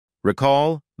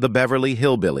Recall the Beverly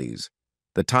Hillbillies,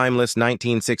 the timeless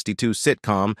 1962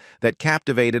 sitcom that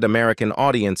captivated American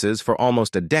audiences for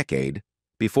almost a decade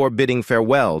before bidding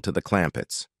farewell to the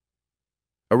Clampetts.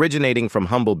 Originating from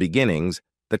humble beginnings,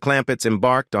 the Clampetts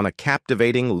embarked on a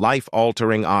captivating,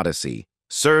 life-altering odyssey,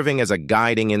 serving as a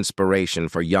guiding inspiration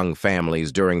for young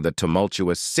families during the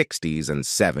tumultuous 60s and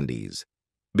 70s.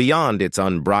 Beyond its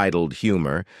unbridled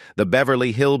humor, the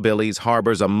Beverly Hillbillies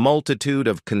harbors a multitude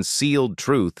of concealed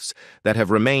truths that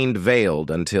have remained veiled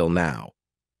until now.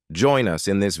 Join us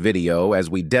in this video as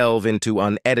we delve into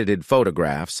unedited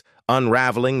photographs,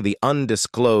 unraveling the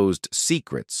undisclosed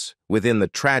secrets within the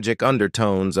tragic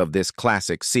undertones of this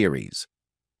classic series.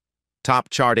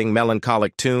 Top-charting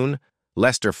melancholic tune,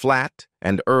 Lester Flatt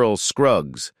and Earl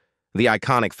Scruggs, the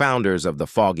iconic founders of the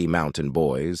Foggy Mountain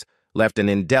Boys, left an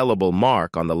indelible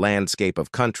mark on the landscape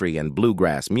of country and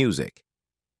bluegrass music.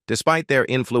 Despite their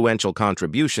influential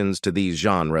contributions to these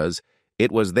genres,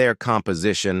 it was their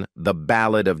composition, The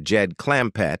Ballad of Jed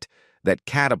Clampett, that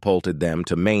catapulted them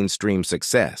to mainstream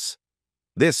success.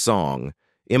 This song,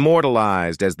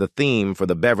 immortalized as the theme for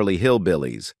the Beverly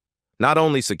Hillbillies, not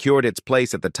only secured its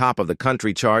place at the top of the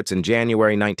country charts in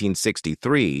January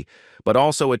 1963, but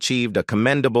also achieved a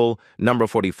commendable number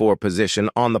 44 position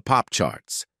on the pop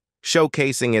charts,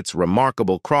 showcasing its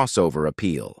remarkable crossover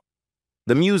appeal.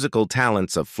 The musical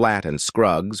talents of Flatt and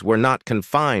Scruggs were not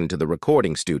confined to the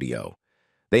recording studio.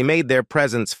 They made their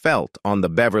presence felt on the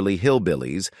Beverly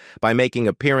Hillbillies by making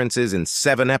appearances in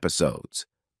 7 episodes,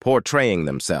 portraying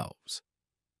themselves.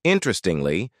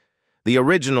 Interestingly, the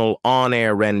original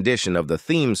on-air rendition of the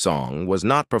theme song was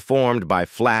not performed by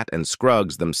Flatt and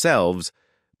Scruggs themselves,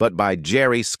 but by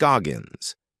Jerry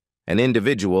Scoggins, an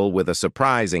individual with a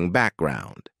surprising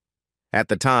background. At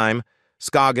the time,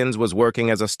 Scoggins was working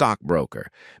as a stockbroker,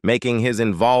 making his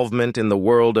involvement in the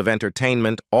world of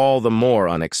entertainment all the more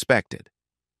unexpected.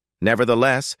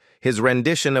 Nevertheless, his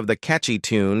rendition of the catchy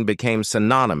tune became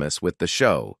synonymous with the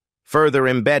show, further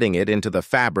embedding it into the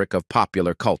fabric of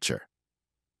popular culture.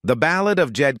 The Ballad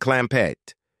of Jed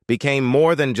Clampett became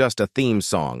more than just a theme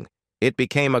song. It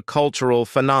became a cultural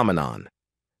phenomenon.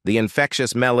 The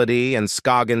infectious melody and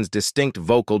Scoggins' distinct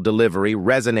vocal delivery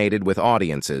resonated with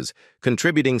audiences,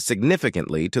 contributing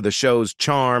significantly to the show's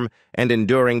charm and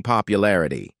enduring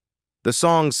popularity. The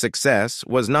song's success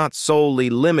was not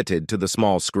solely limited to the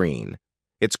small screen.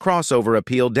 Its crossover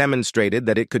appeal demonstrated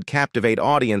that it could captivate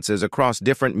audiences across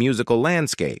different musical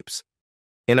landscapes.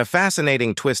 In a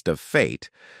fascinating twist of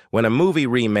fate, when a movie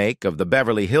remake of the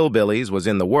Beverly Hillbillies was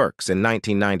in the works in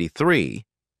 1993,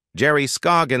 Jerry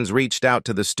Scoggins reached out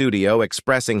to the studio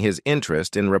expressing his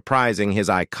interest in reprising his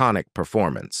iconic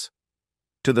performance.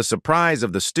 To the surprise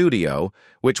of the studio,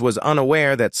 which was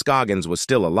unaware that Scoggins was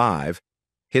still alive,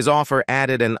 his offer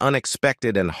added an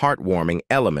unexpected and heartwarming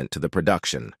element to the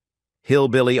production: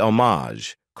 hillbilly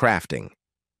homage, crafting.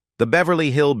 The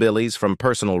Beverly Hillbillies from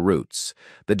personal roots.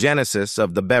 The genesis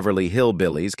of the Beverly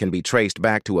Hillbillies can be traced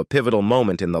back to a pivotal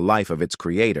moment in the life of its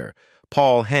creator,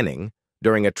 Paul Henning,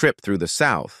 during a trip through the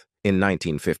South in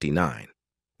 1959.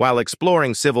 While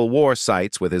exploring Civil War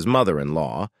sites with his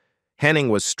mother-in-law, Henning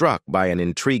was struck by an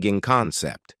intriguing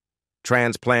concept: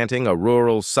 transplanting a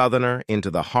rural Southerner into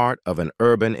the heart of an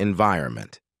urban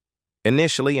environment.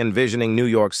 Initially envisioning New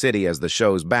York City as the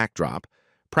show's backdrop,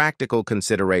 practical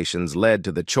considerations led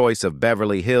to the choice of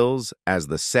Beverly Hills as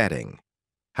the setting.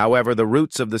 However, the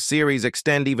roots of the series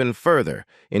extend even further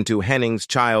into Henning's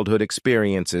childhood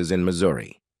experiences in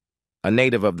Missouri. A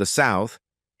native of the South,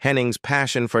 Henning's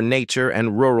passion for nature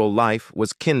and rural life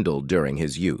was kindled during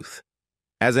his youth.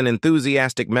 As an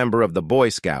enthusiastic member of the Boy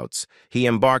Scouts, he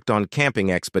embarked on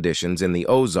camping expeditions in the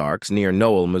Ozarks near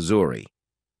Noel, Missouri.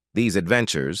 These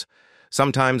adventures,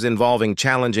 sometimes involving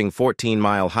challenging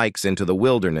 14-mile hikes into the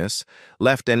wilderness,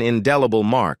 left an indelible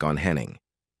mark on Henning.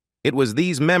 It was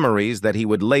these memories that he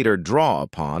would later draw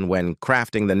upon when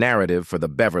crafting the narrative for the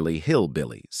Beverly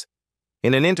Hillbillies.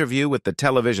 In an interview with the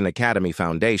Television Academy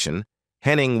Foundation,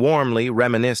 Henning warmly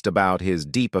reminisced about his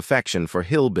deep affection for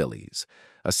hillbillies,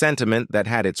 a sentiment that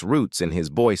had its roots in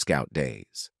his Boy Scout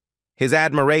days. His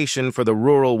admiration for the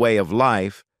rural way of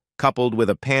life, coupled with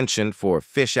a penchant for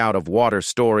fish-out-of-water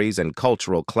stories and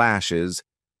cultural clashes,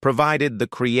 provided the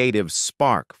creative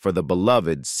spark for the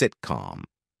beloved sitcom.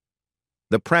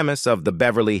 The premise of the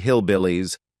Beverly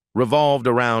Hillbillies revolved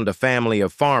around a family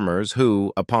of farmers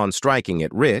who, upon striking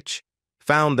it rich,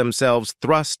 found themselves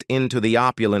thrust into the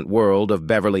opulent world of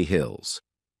Beverly Hills.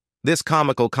 This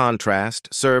comical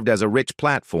contrast served as a rich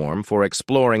platform for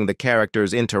exploring the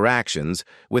characters' interactions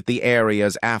with the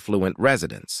area's affluent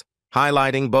residents,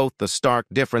 highlighting both the stark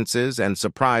differences and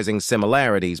surprising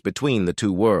similarities between the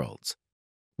two worlds.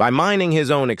 By mining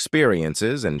his own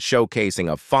experiences and showcasing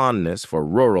a fondness for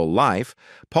rural life,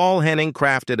 Paul Henning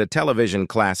crafted a television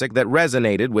classic that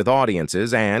resonated with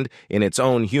audiences and, in its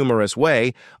own humorous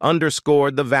way,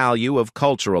 underscored the value of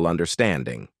cultural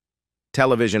understanding.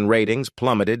 Television ratings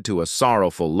plummeted to a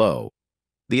sorrowful low.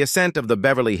 The ascent of the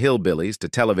Beverly Hillbillies to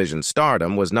television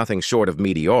stardom was nothing short of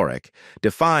meteoric,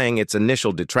 defying its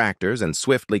initial detractors and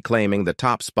swiftly claiming the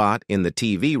top spot in the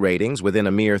TV ratings within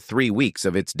a mere 3 weeks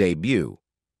of its debut.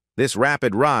 This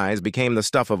rapid rise became the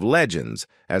stuff of legends,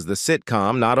 as the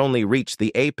sitcom not only reached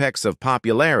the apex of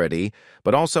popularity,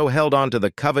 but also held on to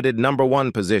the coveted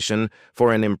 #1 position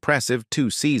for an impressive 2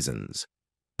 seasons.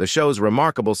 The show's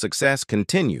remarkable success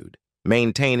continued,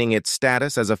 maintaining its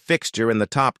status as a fixture in the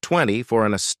top 20 for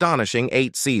an astonishing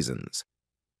 8 seasons.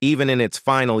 Even in its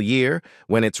final year,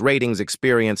 when its ratings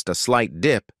experienced a slight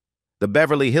dip, the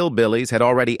Beverly Hillbillies had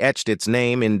already etched its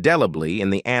name indelibly in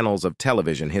the annals of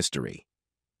television history.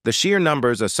 The sheer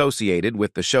numbers associated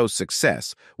with the show's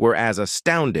success were as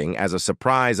astounding as a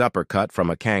surprise uppercut from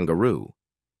a kangaroo.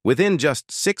 Within just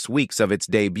 6 weeks of its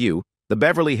debut, the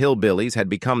Beverly Hillbillies had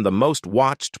become the most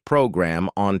watched program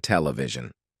on television.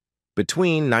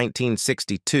 Between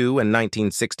 1962 and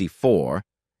 1964,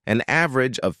 an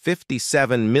average of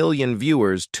 57 million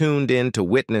viewers tuned in to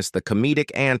witness the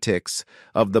comedic antics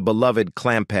of the beloved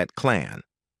Clampett clan.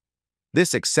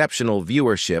 This exceptional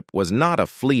viewership was not a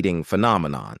fleeting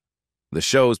phenomenon. The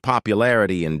show's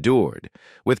popularity endured,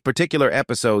 with particular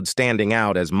episodes standing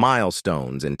out as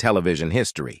milestones in television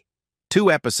history.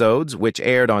 2 episodes, which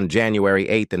aired on January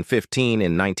 8 and 15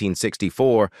 in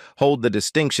 1964, hold the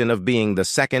distinction of being the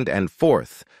 2nd and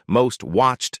 4th most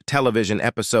watched television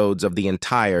episodes of the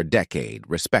entire decade,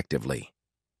 respectively.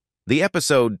 The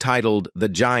episode titled The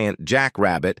Giant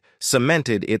Jackrabbit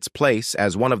cemented its place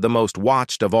as one of the most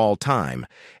watched of all time,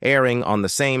 airing on the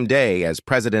same day as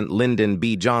President Lyndon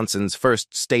B. Johnson's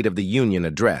first State of the Union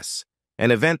address, an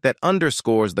event that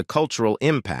underscores the cultural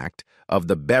impact of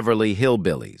the Beverly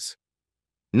Hillbillies.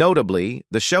 Notably,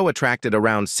 the show attracted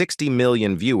around 60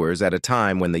 million viewers at a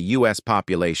time when the U.S.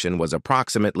 population was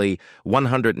approximately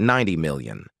 190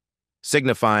 million.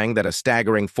 Signifying that a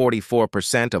staggering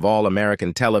 44% of all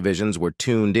American televisions were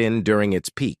tuned in during its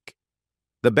peak.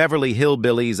 The Beverly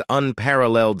Hillbillies'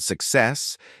 unparalleled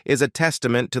success is a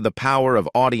testament to the power of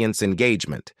audience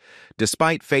engagement.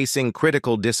 Despite facing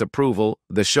critical disapproval,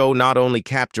 the show not only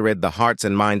captured the hearts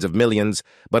and minds of millions,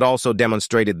 but also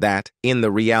demonstrated that, in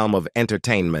the realm of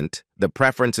entertainment, the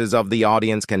preferences of the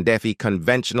audience can defy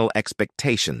conventional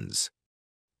expectations.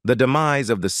 The demise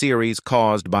of the series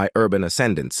caused by urban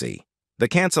ascendancy. The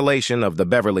cancellation of the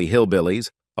Beverly Hillbillies,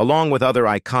 along with other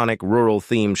iconic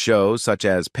rural-themed shows such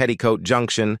as Petticoat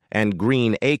Junction and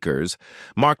Green Acres,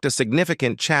 marked a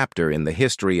significant chapter in the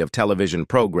history of television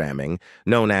programming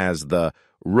known as the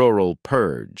Rural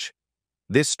Purge.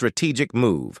 This strategic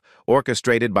move,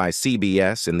 orchestrated by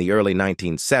CBS in the early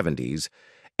 1970s,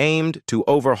 aimed to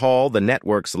overhaul the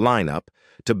network's lineup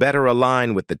to better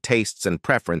align with the tastes and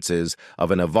preferences of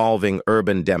an evolving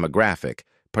urban demographic,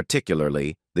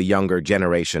 particularly the younger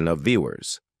generation of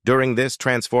viewers. During this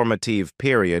transformative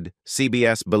period,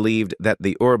 CBS believed that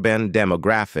the urban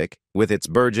demographic, with its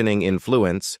burgeoning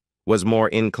influence, was more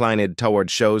inclined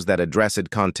toward shows that addressed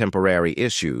contemporary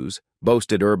issues,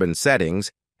 boasted urban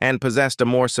settings, and possessed a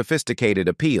more sophisticated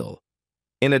appeal.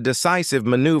 In a decisive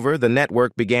maneuver, the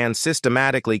network began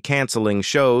systematically canceling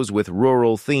shows with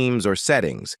rural themes or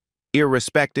settings,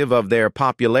 irrespective of their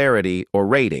popularity or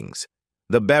ratings.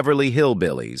 The Beverly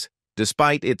Hillbillies,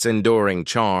 despite its enduring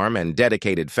charm and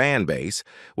dedicated fan base,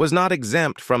 was not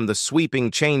exempt from the sweeping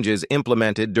changes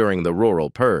implemented during the Rural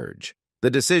Purge.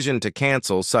 The decision to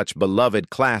cancel such beloved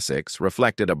classics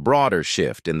reflected a broader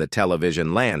shift in the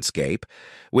television landscape,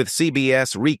 with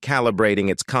CBS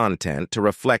recalibrating its content to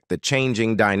reflect the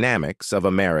changing dynamics of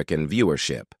American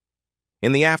viewership.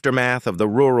 In the aftermath of the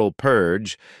Rural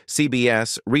Purge,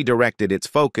 CBS redirected its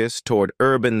focus toward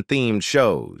urban-themed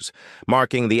shows,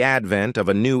 marking the advent of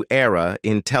a new era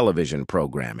in television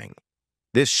programming.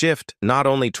 This shift not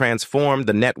only transformed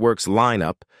the network's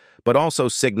lineup, but also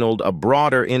signaled a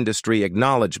broader industry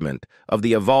acknowledgement of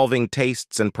the evolving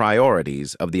tastes and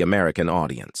priorities of the American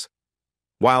audience.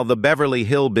 While the Beverly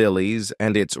Hillbillies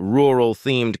and its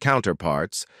rural-themed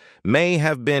counterparts may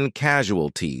have been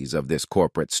casualties of this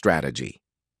corporate strategy,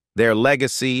 their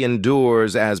legacy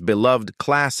endures as beloved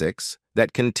classics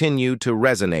that continue to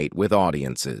resonate with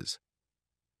audiences.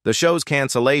 The show's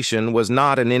cancellation was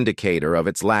not an indicator of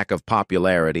its lack of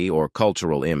popularity or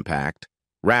cultural impact.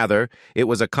 Rather, it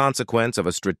was a consequence of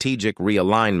a strategic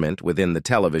realignment within the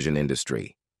television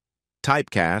industry.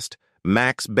 Typecast,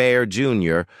 Max Baer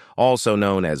Jr., also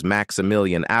known as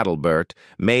Maximilian Adalbert,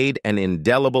 made an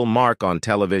indelible mark on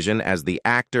television as the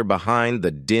actor behind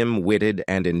the dim-witted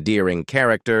and endearing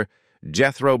character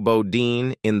Jethro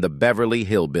Bodine in the Beverly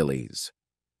Hillbillies.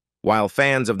 While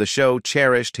fans of the show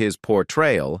cherished his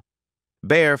portrayal,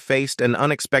 Baer faced an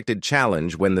unexpected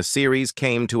challenge when the series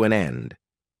came to an end.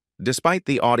 Despite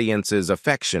the audience's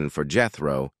affection for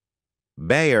Jethro,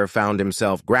 Baer found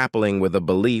himself grappling with a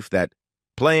belief that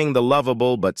playing the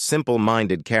lovable but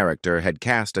simple-minded character had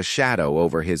cast a shadow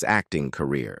over his acting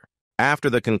career. After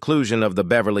the conclusion of the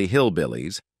Beverly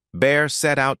Hillbillies, Baer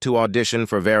set out to audition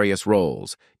for various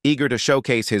roles, eager to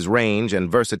showcase his range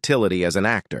and versatility as an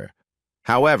actor.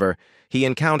 However, he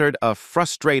encountered a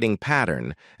frustrating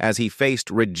pattern as he faced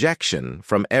rejection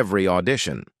from every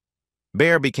audition.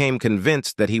 Baer became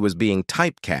convinced that he was being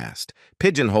typecast,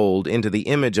 pigeonholed into the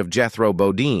image of Jethro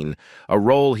Bodine, a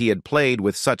role he had played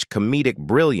with such comedic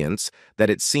brilliance that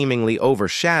it seemingly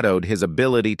overshadowed his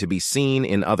ability to be seen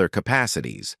in other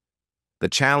capacities. The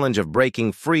challenge of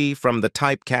breaking free from the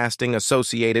typecasting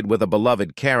associated with a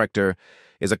beloved character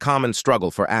is a common struggle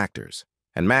for actors,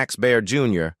 and Max Baer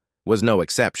Jr. was no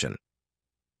exception.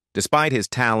 Despite his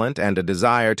talent and a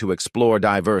desire to explore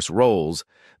diverse roles,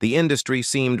 the industry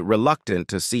seemed reluctant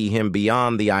to see him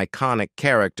beyond the iconic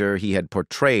character he had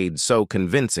portrayed so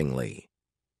convincingly.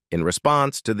 In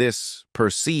response to this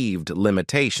perceived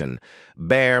limitation,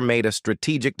 Baer made a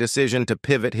strategic decision to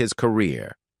pivot his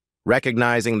career.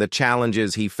 Recognizing the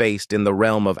challenges he faced in the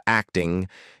realm of acting,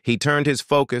 he turned his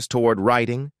focus toward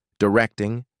writing,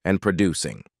 directing, and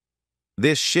producing.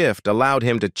 This shift allowed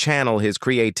him to channel his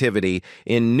creativity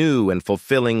in new and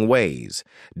fulfilling ways,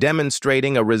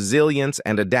 demonstrating a resilience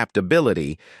and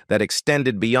adaptability that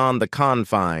extended beyond the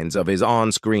confines of his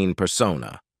on-screen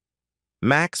persona.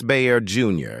 Max Baer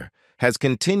Jr. has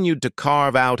continued to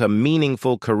carve out a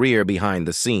meaningful career behind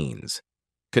the scenes,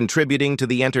 contributing to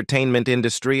the entertainment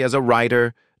industry as a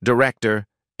writer, director,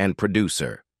 and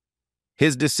producer.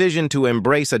 His decision to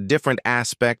embrace a different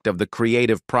aspect of the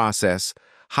creative process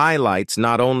highlights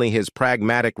not only his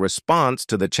pragmatic response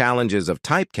to the challenges of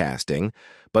typecasting,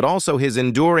 but also his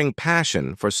enduring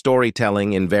passion for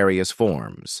storytelling in various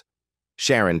forms.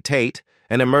 Sharon Tate,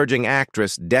 an emerging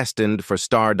actress destined for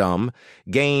stardom,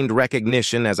 gained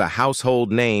recognition as a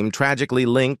household name tragically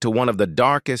linked to one of the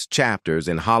darkest chapters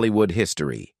in Hollywood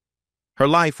history. Her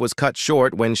life was cut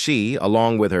short when she,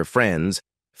 along with her friends,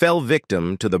 fell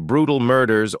victim to the brutal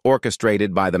murders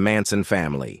orchestrated by the Manson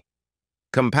family.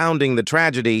 Compounding the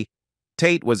tragedy,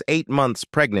 Tate was 8 months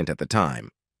pregnant at the time.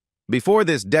 Before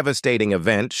this devastating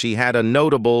event, she had a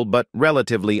notable but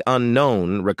relatively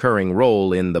unknown recurring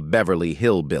role in the Beverly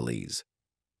Hillbillies.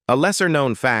 A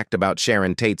lesser-known fact about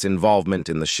Sharon Tate's involvement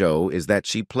in the show is that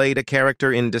she played a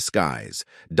character in disguise,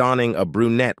 donning a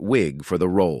brunette wig for the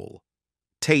role.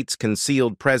 Tate's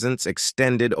concealed presence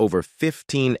extended over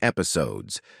 15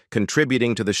 episodes,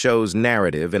 contributing to the show's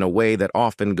narrative in a way that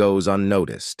often goes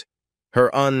unnoticed. Her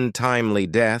untimely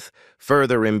death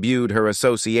further imbued her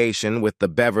association with the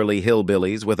Beverly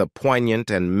Hillbillies with a poignant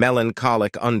and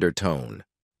melancholic undertone.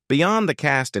 Beyond the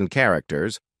cast and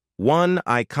characters, one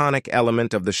iconic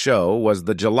element of the show was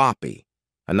the jalopy,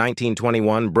 a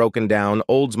 1921 broken-down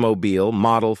Oldsmobile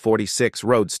Model 46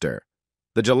 Roadster.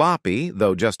 The jalopy,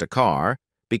 though just a car,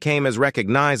 became as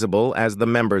recognizable as the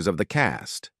members of the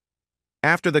cast.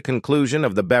 After the conclusion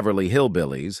of the Beverly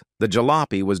Hillbillies, the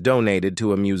jalopy was donated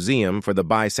to a museum for the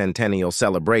bicentennial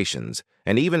celebrations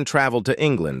and even traveled to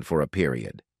England for a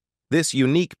period. This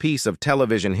unique piece of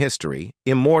television history,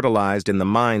 immortalized in the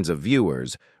minds of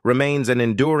viewers, remains an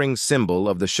enduring symbol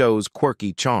of the show's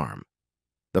quirky charm.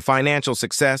 The financial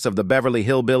success of the Beverly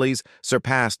Hillbillies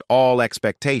surpassed all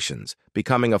expectations,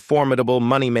 becoming a formidable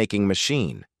money-making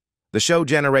machine. The show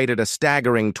generated a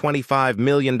staggering $25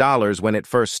 million when it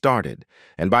first started,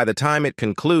 and by the time it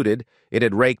concluded, it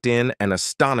had raked in an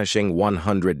astonishing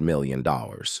 $100 million.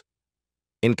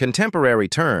 In contemporary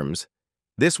terms,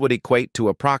 this would equate to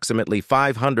approximately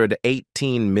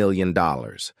 $518 million,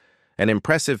 an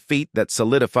impressive feat that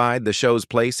solidified the show's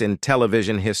place in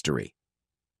television history.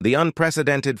 The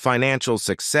unprecedented financial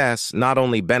success not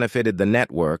only benefited the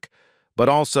network, but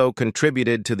also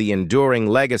contributed to the enduring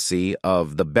legacy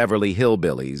of the Beverly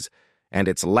Hillbillies and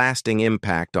its lasting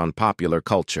impact on popular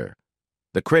culture.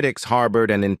 The critics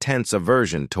harbored an intense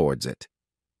aversion towards it.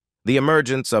 The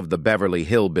emergence of the Beverly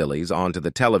Hillbillies onto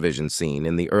the television scene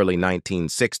in the early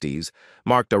 1960s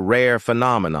marked a rare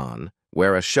phenomenon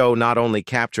where a show not only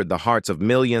captured the hearts of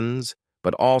millions,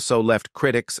 but also left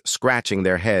critics scratching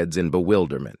their heads in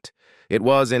bewilderment. It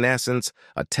was, in essence,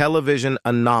 a television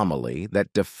anomaly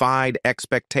that defied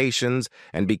expectations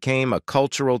and became a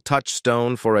cultural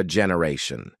touchstone for a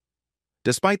generation.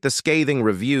 Despite the scathing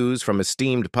reviews from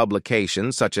esteemed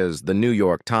publications such as the New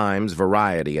York Times,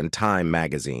 Variety, and Time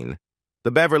magazine,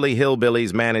 the Beverly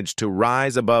Hillbillies managed to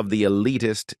rise above the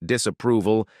elitist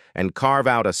disapproval and carve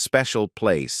out a special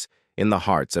place in the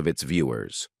hearts of its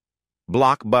viewers.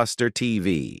 Blockbuster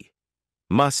TV,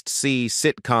 must-see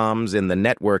sitcoms in the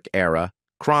network era,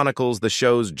 chronicles the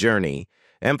show's journey,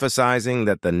 emphasizing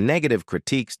that the negative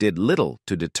critiques did little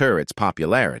to deter its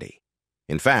popularity.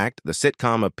 In fact, the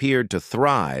sitcom appeared to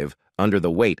thrive under the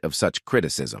weight of such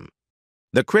criticism.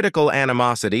 The critical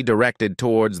animosity directed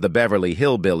towards the Beverly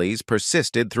Hillbillies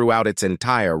persisted throughout its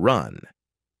entire run.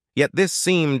 Yet this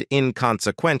seemed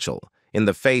inconsequential in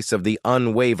the face of the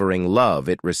unwavering love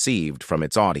it received from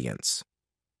its audience.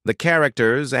 The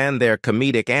characters and their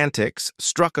comedic antics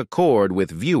struck a chord with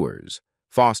viewers,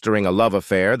 fostering a love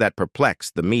affair that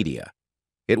perplexed the media.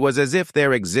 It was as if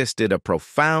there existed a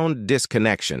profound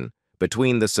disconnection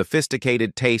between the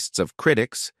sophisticated tastes of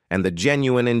critics and the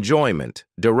genuine enjoyment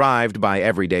derived by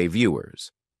everyday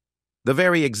viewers. The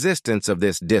very existence of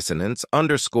this dissonance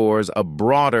underscores a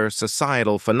broader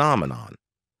societal phenomenon,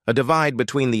 a divide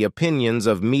between the opinions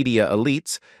of media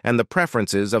elites and the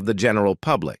preferences of the general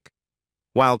public.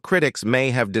 While critics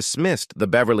may have dismissed the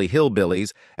Beverly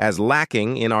Hillbillies as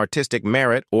lacking in artistic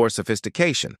merit or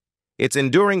sophistication, its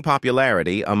enduring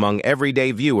popularity among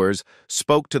everyday viewers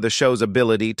spoke to the show's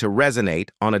ability to resonate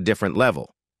on a different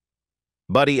level.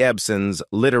 Buddy Ebsen's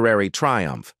literary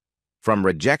triumph, from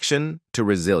rejection to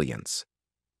resilience.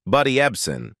 Buddy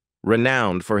Ebsen,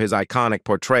 renowned for his iconic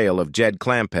portrayal of Jed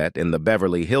Clampett in the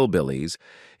Beverly Hillbillies,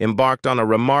 embarked on a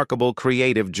remarkable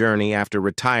creative journey after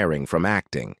retiring from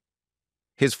acting.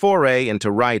 His foray into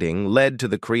writing led to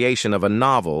the creation of a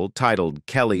novel titled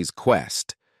Kelly's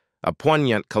Quest, a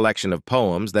poignant collection of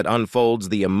poems that unfolds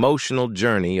the emotional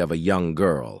journey of a young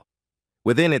girl.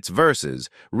 Within its verses,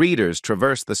 readers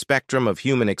traverse the spectrum of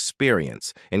human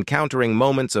experience, encountering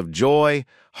moments of joy,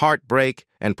 heartbreak,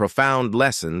 and profound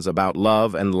lessons about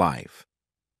love and life.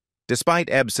 Despite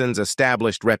Ebsen's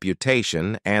established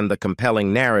reputation and the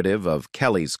compelling narrative of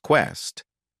Kelly's Quest,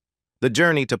 the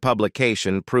journey to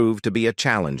publication proved to be a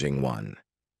challenging one.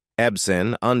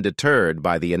 Ebsen, undeterred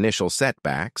by the initial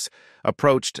setbacks,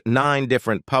 approached 9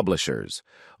 different publishers,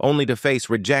 only to face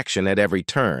rejection at every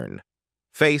turn.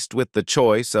 Faced with the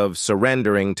choice of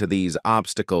surrendering to these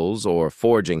obstacles or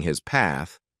forging his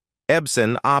path,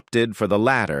 Ebsen opted for the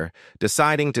latter,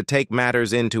 deciding to take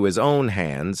matters into his own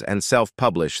hands and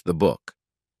self-publish the book.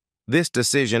 This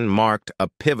decision marked a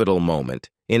pivotal moment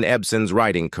in Ebsen's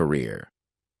writing career.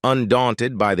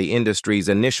 Undaunted by the industry's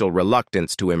initial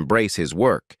reluctance to embrace his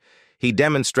work, he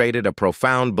demonstrated a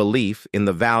profound belief in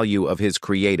the value of his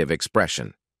creative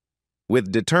expression.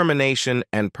 With determination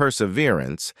and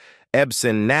perseverance,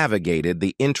 Ebsen navigated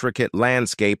the intricate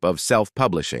landscape of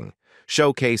self-publishing,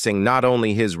 showcasing not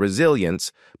only his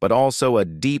resilience, but also a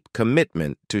deep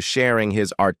commitment to sharing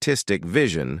his artistic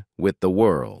vision with the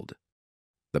world.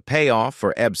 The payoff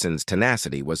for Ebsen's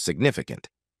tenacity was significant.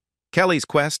 Kelly's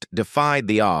Quest defied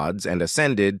the odds and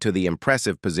ascended to the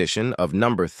impressive position of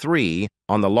number 3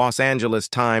 on the Los Angeles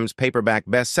Times paperback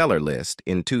bestseller list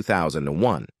in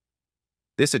 2001.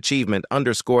 This achievement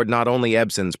underscored not only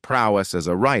Ebsen's prowess as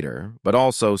a writer, but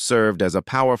also served as a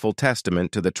powerful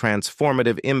testament to the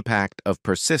transformative impact of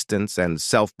persistence and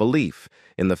self-belief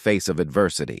in the face of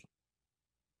adversity.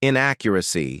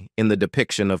 Inaccuracy in the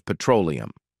depiction of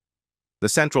petroleum. The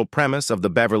central premise of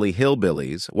the Beverly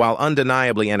Hillbillies, while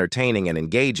undeniably entertaining and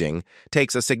engaging,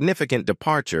 takes a significant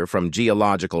departure from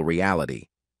geological reality.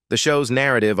 The show's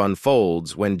narrative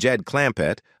unfolds when Jed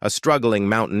Clampett, a struggling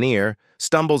mountaineer,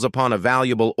 stumbles upon a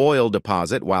valuable oil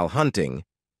deposit while hunting,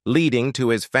 leading to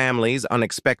his family's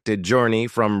unexpected journey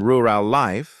from rural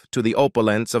life to the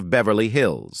opulence of Beverly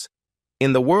Hills.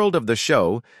 In the world of the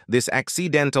show, this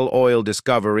accidental oil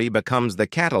discovery becomes the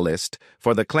catalyst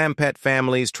for the Clampett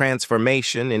family's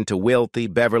transformation into wealthy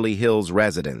Beverly Hills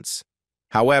residents.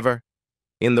 However,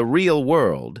 in the real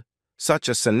world, such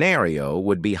a scenario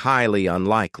would be highly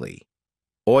unlikely.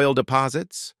 Oil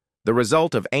deposits, the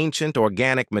result of ancient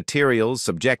organic materials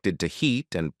subjected to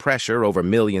heat and pressure over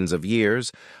millions of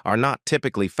years, are not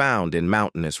typically found in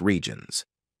mountainous regions.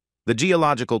 The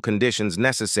geological conditions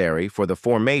necessary for the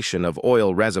formation of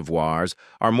oil reservoirs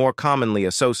are more commonly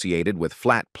associated with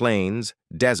flat plains,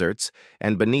 deserts,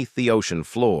 and beneath the ocean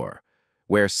floor,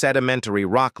 where sedimentary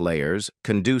rock layers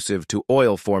conducive to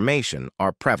oil formation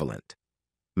are prevalent.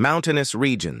 Mountainous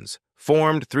regions,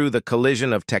 formed through the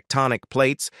collision of tectonic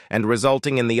plates and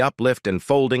resulting in the uplift and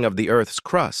folding of the Earth's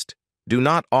crust, do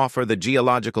not offer the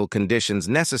geological conditions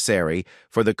necessary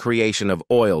for the creation of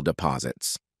oil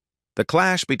deposits. The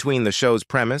clash between the show's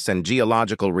premise and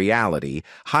geological reality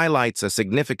highlights a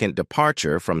significant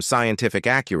departure from scientific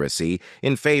accuracy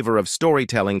in favor of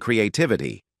storytelling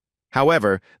creativity.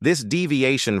 However, this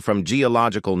deviation from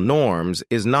geological norms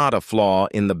is not a flaw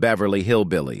in the Beverly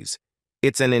Hillbillies.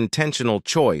 It's an intentional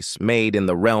choice made in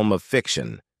the realm of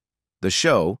fiction. The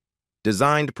show,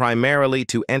 designed primarily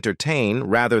to entertain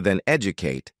rather than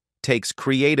educate, takes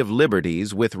creative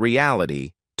liberties with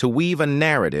reality to weave a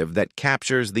narrative that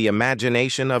captures the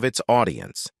imagination of its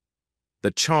audience.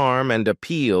 The charm and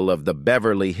appeal of the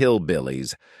Beverly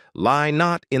Hillbillies lie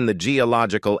not in the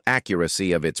geological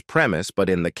accuracy of its premise but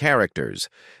in the characters,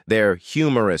 their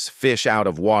humorous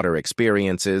fish-out-of-water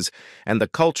experiences, and the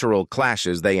cultural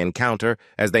clashes they encounter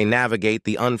as they navigate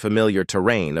the unfamiliar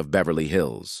terrain of Beverly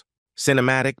Hills.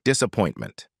 Cinematic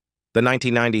disappointment. The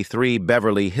 1993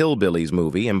 Beverly Hillbillies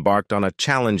movie embarked on a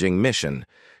challenging mission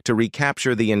to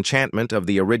recapture the enchantment of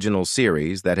the original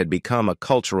series that had become a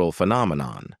cultural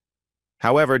phenomenon.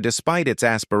 However, despite its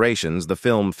aspirations, the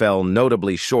film fell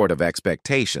notably short of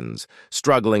expectations,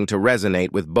 struggling to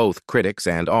resonate with both critics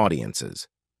and audiences.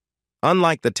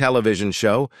 Unlike the television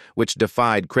show, which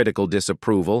defied critical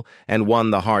disapproval and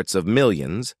won the hearts of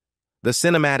millions, the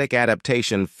cinematic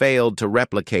adaptation failed to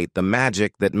replicate the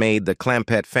magic that made the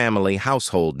Clampett family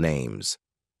household names.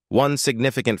 One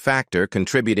significant factor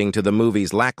contributing to the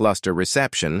movie's lackluster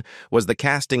reception was the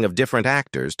casting of different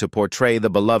actors to portray the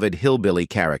beloved hillbilly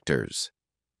characters.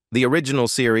 The original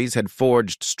series had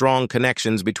forged strong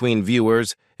connections between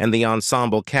viewers and the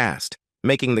ensemble cast,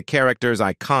 making the characters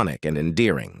iconic and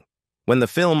endearing. When the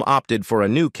film opted for a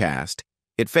new cast,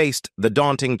 it faced the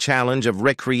daunting challenge of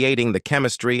recreating the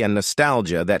chemistry and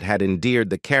nostalgia that had endeared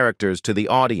the characters to the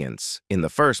audience in the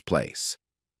first place.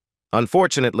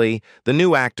 Unfortunately, the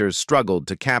new actors struggled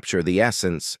to capture the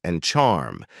essence and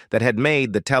charm that had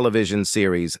made the television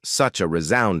series such a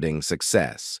resounding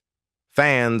success.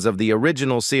 Fans of the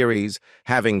original series,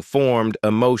 having formed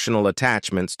emotional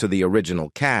attachments to the original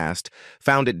cast,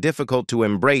 found it difficult to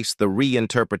embrace the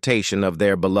reinterpretation of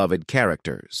their beloved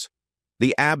characters.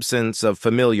 The absence of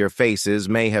familiar faces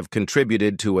may have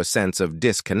contributed to a sense of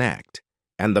disconnect,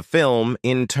 and the film,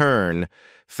 in turn,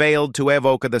 failed to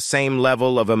evoke the same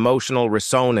level of emotional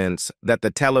resonance that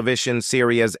the television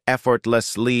series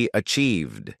effortlessly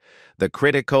achieved. The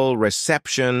critical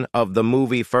reception of the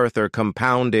movie further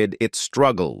compounded its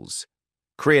struggles.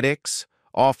 Critics,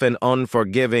 often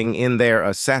unforgiving in their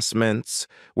assessments,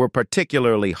 were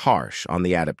particularly harsh on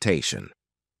the adaptation.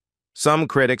 Some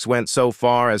critics went so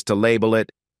far as to label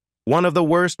it one of the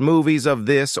worst movies of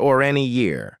this or any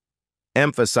year,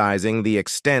 emphasizing the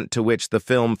extent to which the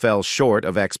film fell short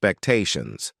of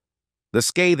expectations. The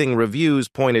scathing reviews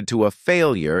pointed to a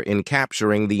failure in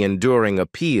capturing the enduring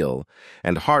appeal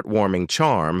and heartwarming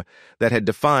charm that had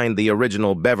defined the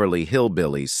original Beverly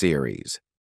Hillbillies series.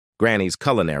 Granny's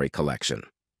Culinary Collection.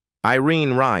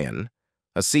 Irene Ryan,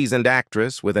 a seasoned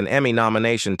actress with an Emmy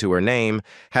nomination to her name,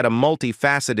 had a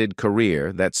multifaceted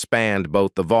career that spanned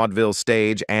both the vaudeville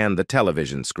stage and the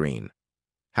television screen.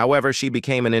 However, she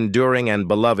became an enduring and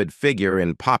beloved figure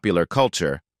in popular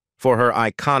culture for her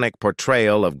iconic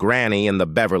portrayal of Granny in the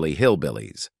Beverly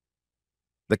Hillbillies.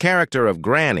 The character of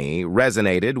Granny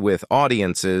resonated with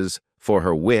audiences for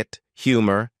her wit,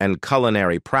 humor, and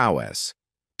culinary prowess,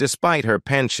 despite her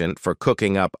penchant for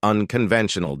cooking up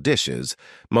unconventional dishes,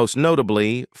 most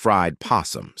notably fried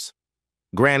possums.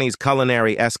 Granny's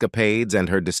culinary escapades and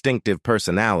her distinctive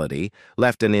personality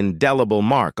left an indelible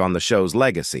mark on the show's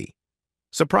legacy.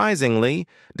 Surprisingly,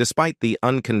 despite the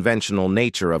unconventional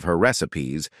nature of her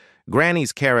recipes,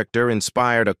 Granny's character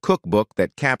inspired a cookbook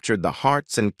that captured the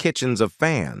hearts and kitchens of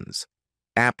fans.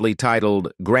 Aptly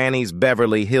titled Granny's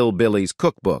Beverly Hillbillies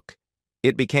Cookbook,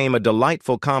 it became a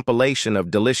delightful compilation of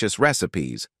delicious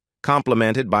recipes,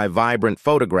 complemented by vibrant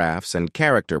photographs and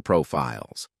character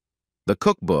profiles. The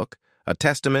cookbook, a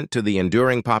testament to the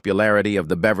enduring popularity of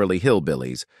the Beverly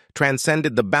Hillbillies,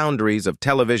 transcended the boundaries of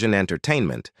television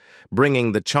entertainment,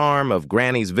 bringing the charm of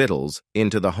Granny's victuals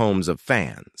into the homes of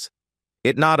fans.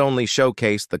 It not only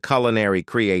showcased the culinary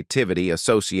creativity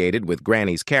associated with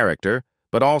Granny's character,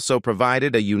 but also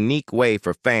provided a unique way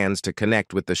for fans to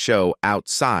connect with the show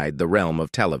outside the realm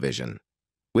of television.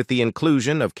 With the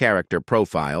inclusion of character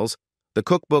profiles, the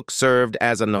cookbook served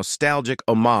as a nostalgic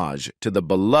homage to the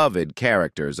beloved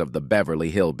characters of the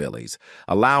Beverly Hillbillies,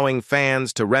 allowing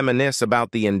fans to reminisce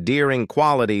about the endearing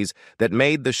qualities that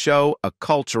made the show a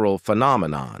cultural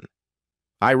phenomenon.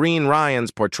 Irene Ryan's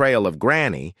portrayal of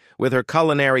Granny, with her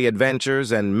culinary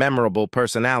adventures and memorable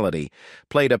personality,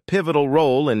 played a pivotal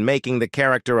role in making the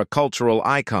character a cultural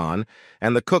icon,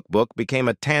 and the cookbook became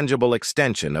a tangible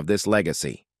extension of this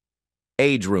legacy.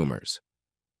 Age rumors.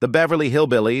 The Beverly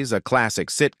Hillbillies, a classic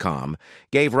sitcom,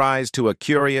 gave rise to a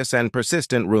curious and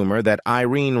persistent rumor that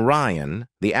Irene Ryan,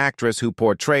 the actress who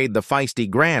portrayed the feisty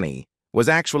Granny, was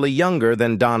actually younger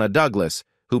than Donna Douglas,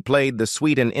 who played the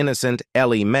sweet and innocent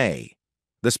Ellie Mae.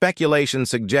 The speculation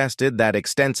suggested that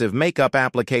extensive makeup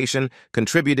application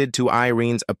contributed to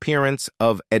Irene's appearance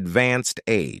of advanced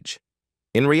age.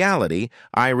 In reality,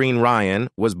 Irene Ryan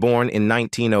was born in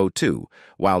 1902,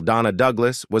 while Donna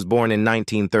Douglas was born in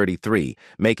 1933,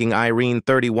 making Irene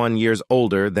 31 years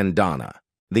older than Donna.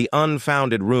 The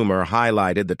unfounded rumor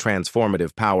highlighted the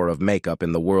transformative power of makeup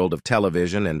in the world of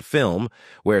television and film,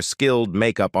 where skilled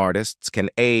makeup artists can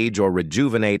age or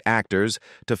rejuvenate actors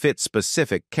to fit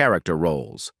specific character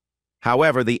roles.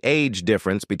 However, the age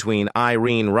difference between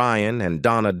Irene Ryan and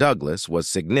Donna Douglas was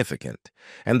significant,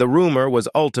 and the rumor was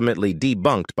ultimately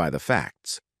debunked by the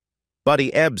facts. Buddy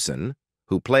Ebsen,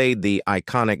 who played the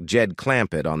iconic Jed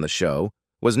Clampett on the show,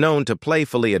 was known to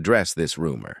playfully address this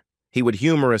rumor. He would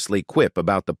humorously quip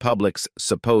about the public's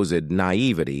supposed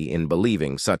naivety in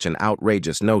believing such an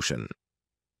outrageous notion.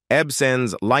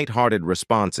 Ebsen's light-hearted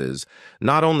responses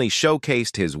not only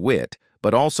showcased his wit,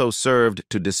 but also served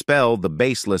to dispel the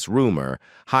baseless rumor,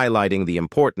 highlighting the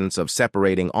importance of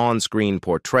separating on-screen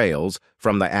portrayals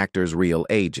from the actors' real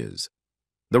ages.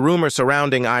 The rumor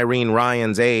surrounding Irene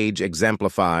Ryan's age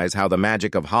exemplifies how the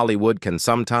magic of Hollywood can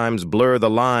sometimes blur the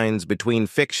lines between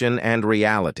fiction and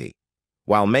reality.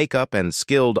 While makeup and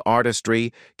skilled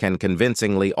artistry can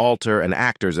convincingly alter an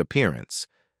actor's appearance,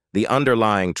 the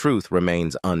underlying truth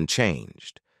remains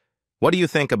unchanged. What do you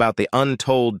think about the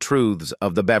untold truths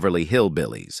of the Beverly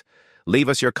Hillbillies? Leave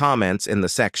us your comments in the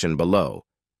section below.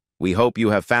 We hope you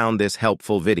have found this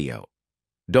helpful video.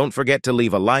 Don't forget to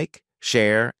leave a like,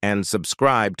 share, and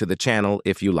subscribe to the channel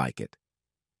if you like it.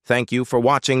 Thank you for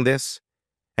watching this,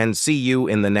 and see you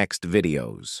in the next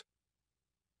videos.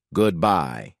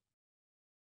 Goodbye.